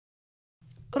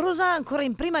Rosa ancora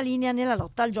in prima linea nella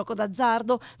lotta al gioco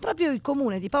d'azzardo. Proprio il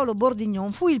comune di Paolo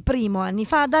Bordignon fu il primo anni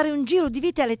fa a dare un giro di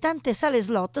vite alle tante sale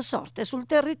slot sorte sul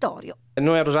territorio.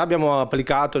 Noi a Rosa abbiamo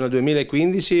applicato nel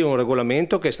 2015 un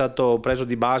regolamento che è stato preso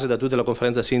di base da tutta la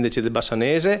conferenza sindaci del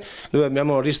Bassanese, dove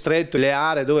abbiamo ristretto le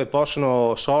aree dove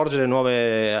possono sorgere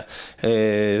nuove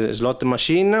slot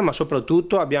machine, ma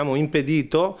soprattutto abbiamo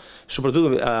impedito, soprattutto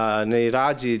nei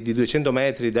raggi di 200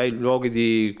 metri dai luoghi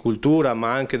di cultura,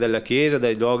 ma anche dalla chiesa,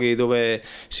 dai luoghi dove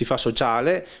si fa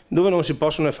sociale, dove non si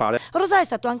possono fare. Rosa è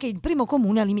stato anche il primo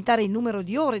comune a limitare il numero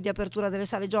di ore di apertura delle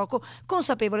sale gioco,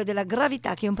 consapevole della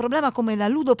gravità che un problema come la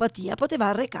ludopatia poteva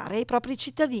arrecare ai propri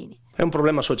cittadini. È un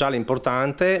problema sociale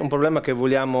importante, un problema che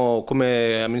vogliamo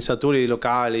come amministratori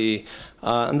locali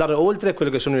andare oltre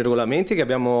quelli che sono i regolamenti che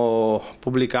abbiamo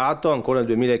pubblicato ancora nel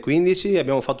 2015 e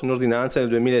abbiamo fatto un'ordinanza nel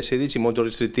 2016 molto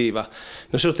restrittiva.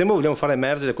 Nello stesso tempo vogliamo far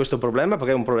emergere questo problema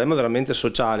perché è un problema veramente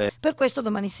sociale. Per questo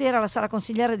domani sera la sala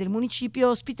consigliare del municipio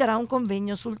ospiterà un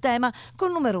convegno sul tema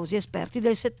con numerosi esperti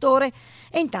del settore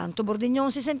e intanto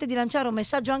Bordignon si sente di lanciare un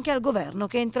messaggio anche al governo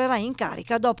che entrerà in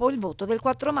carica dopo il voto del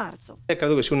 4 marzo.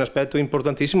 Credo che sia un aspetto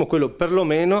importantissimo quello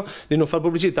perlomeno di non fare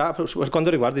pubblicità per quanto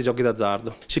riguarda i giochi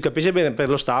d'azzardo. Si capisce bene per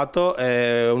lo Stato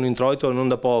è un introito non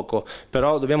da poco,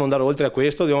 però dobbiamo andare oltre a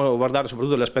questo, dobbiamo guardare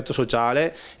soprattutto l'aspetto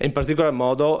sociale e in particolar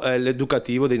modo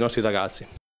l'educativo dei nostri ragazzi.